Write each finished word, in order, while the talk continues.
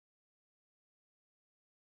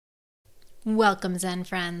Welcome, Zen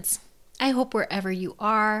friends. I hope wherever you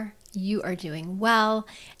are doing well,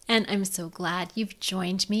 and I'm so glad you've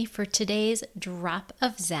joined me for today's Drop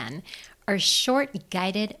of Zen, our short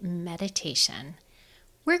guided meditation.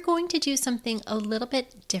 We're going to do something a little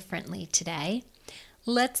bit differently today.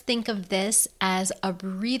 Let's think of this as a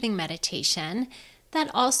breathing meditation that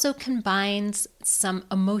also combines some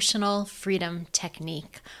emotional freedom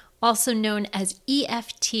technique, also known as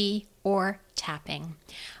EFT or tapping.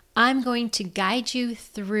 I'm going to guide you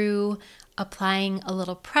through applying a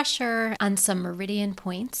little pressure on some meridian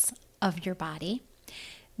points of your body.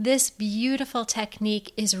 This beautiful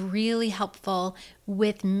technique is really helpful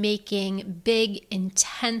with making big,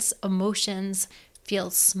 intense emotions feel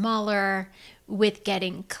smaller, with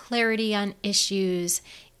getting clarity on issues.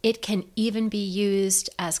 It can even be used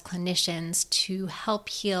as clinicians to help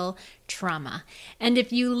heal trauma. And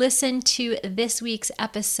if you listen to this week's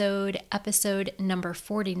episode number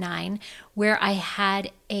 49, where I had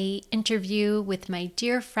an interview with my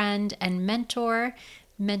dear friend and mentor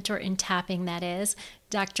in tapping that is,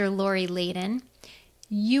 Dr. Lori Layden,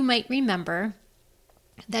 you might remember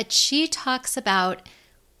that she talks about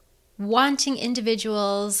wanting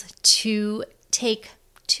individuals to take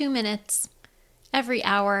 2 minutes every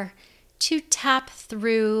hour to tap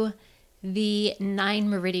through the 9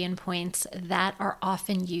 meridian points that are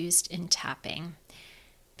often used in tapping,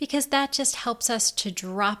 because that just helps us to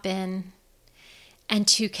drop in and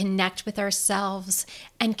to connect with ourselves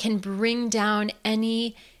and can bring down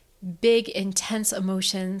any big, intense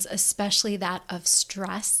emotions, especially that of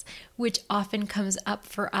stress, which often comes up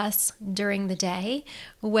for us during the day,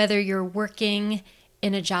 whether you're working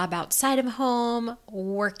in a job outside of home,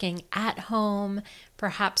 working at home,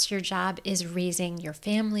 perhaps your job is raising your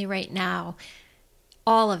family right now.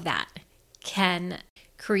 All of that can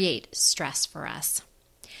create stress for us.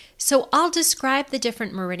 So I'll describe the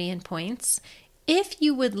different meridian points. If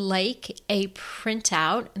you would like a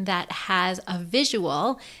printout that has a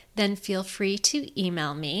visual, then feel free to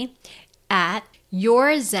email me at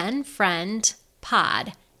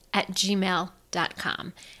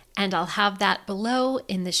yourzenfriendpod@gmail.com. And I'll have that below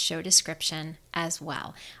in the show description as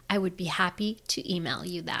well. I would be happy to email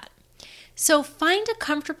you that. So find a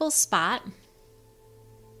comfortable spot,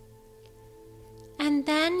 and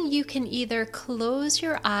then you can either close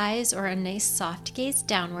your eyes or a nice soft gaze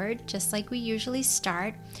downward, just like we usually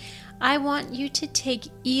start. I want you to take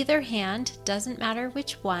either hand, doesn't matter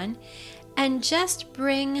which one, and just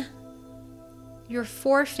bring your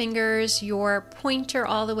 4 fingers, your pointer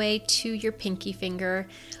all the way to your pinky finger,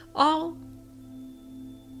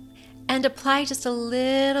 and apply just a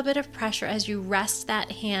little bit of pressure as you rest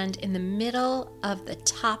that hand in the middle of the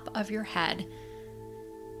top of your head.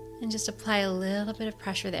 And just apply a little bit of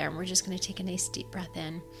pressure there. And we're just going to take a nice deep breath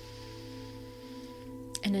in.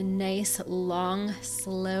 And a nice, long,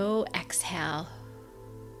 slow exhale.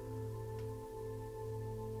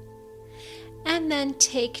 And then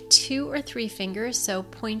take 2 or 3 fingers, so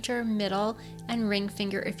pointer, middle, and ring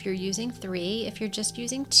finger if you're using 3. If you're just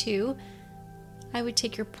using 2, I would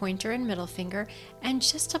take your pointer and middle finger and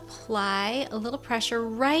just apply a little pressure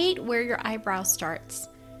right where your eyebrow starts.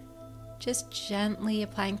 Just gently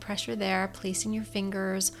applying pressure there, placing your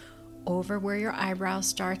fingers over where your eyebrow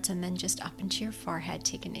starts and then just up into your forehead.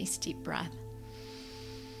 Take a nice deep breath.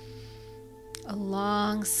 A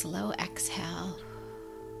long, slow exhale.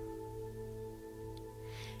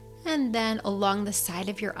 And then along the side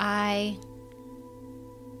of your eye,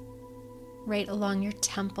 right along your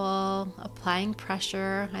temple, applying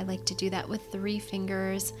pressure. I like to do that with 3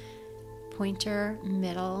 fingers, pointer,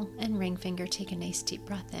 middle, and ring finger. Take a nice deep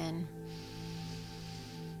breath in.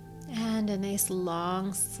 And a nice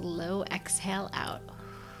long, slow exhale out.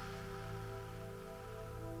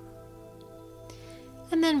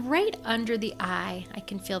 And then right under the eye, I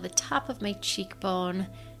can feel the top of my cheekbone,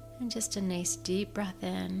 and just a nice deep breath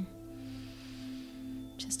in.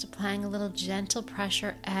 Just applying a little gentle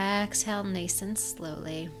pressure. Exhale nice and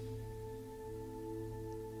slowly.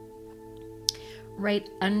 Right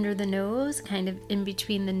under the nose, kind of in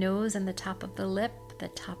between the nose and the top of the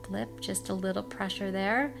top lip, just a little pressure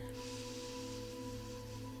there.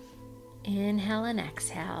 Inhale and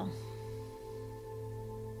exhale.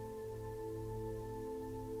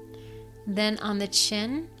 Then on the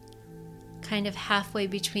chin, kind of halfway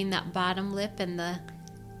between that bottom lip and the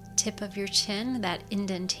tip of your chin, that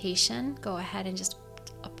indentation, go ahead and just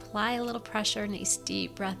apply a little pressure. Nice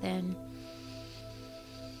deep breath in.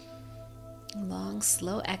 Long,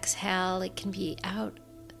 slow exhale. It can be out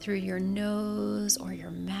through your nose or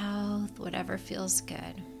your mouth, whatever feels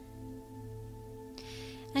good.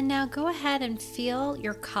 And now go ahead and feel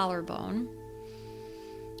your collarbone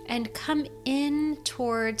and come in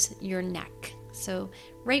towards your neck. So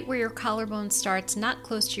right where your collarbone starts, not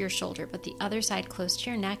close to your shoulder, but the other side close to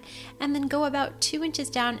your neck, and then go about 2 inches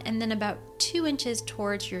down and then about 2 inches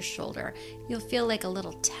towards your shoulder. You'll feel like a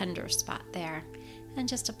little tender spot there. And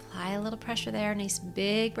just apply a little pressure there. Nice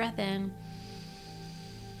big breath in.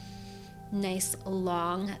 Nice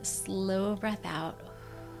long, slow breath out.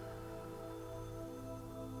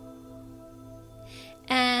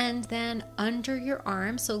 And then under your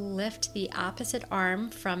arm, so lift the opposite arm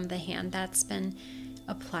from the hand that's been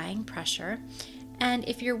applying pressure. And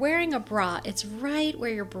if you're wearing a bra, it's right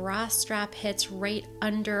where your bra strap hits, right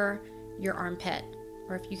under your armpit,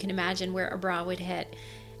 or if you can imagine where a bra would hit.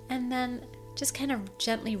 And then just kind of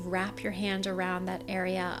gently wrap your hand around that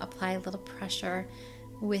area, apply a little pressure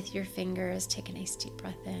with your fingers. Take a nice deep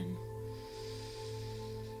breath in.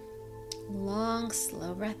 Long,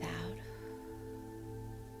 slow breath out.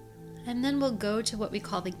 And then we'll go to what we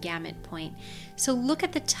call the gamut point. So look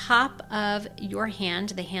at the top of your hand,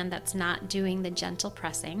 the hand that's not doing the gentle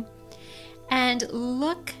pressing, and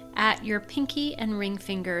look at your pinky and ring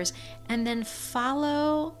fingers, and then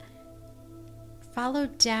follow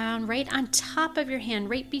down right on top of your hand,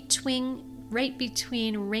 right between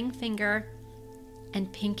ring finger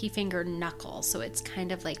and pinky finger knuckle. So it's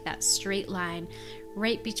kind of like that straight line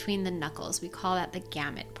right between the knuckles. We call that the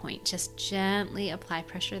gamut point. Just gently apply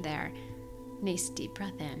pressure there. Nice deep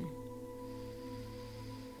breath in.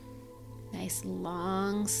 Nice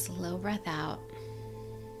long, slow breath out.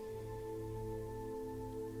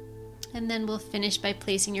 And then we'll finish by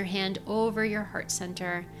placing your hand over your heart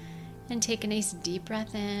center and take a nice deep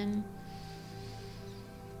breath in.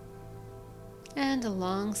 And a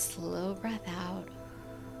long, slow breath out.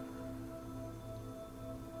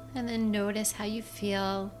 And then notice how you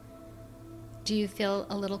feel. Do you feel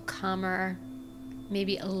a little calmer,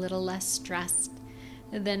 maybe a little less stressed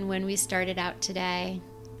than when we started out today?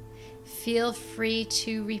 Feel free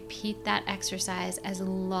to repeat that exercise as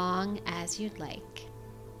long as you'd like.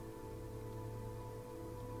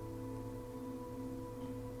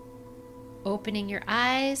 Opening your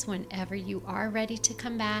eyes whenever you are ready to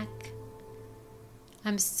come back.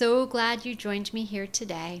 I'm so glad you joined me here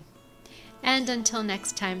today. And until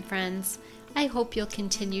next time, friends, I hope you'll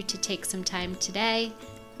continue to take some time today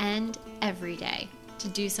and every day to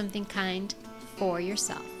do something kind for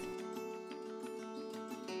yourself.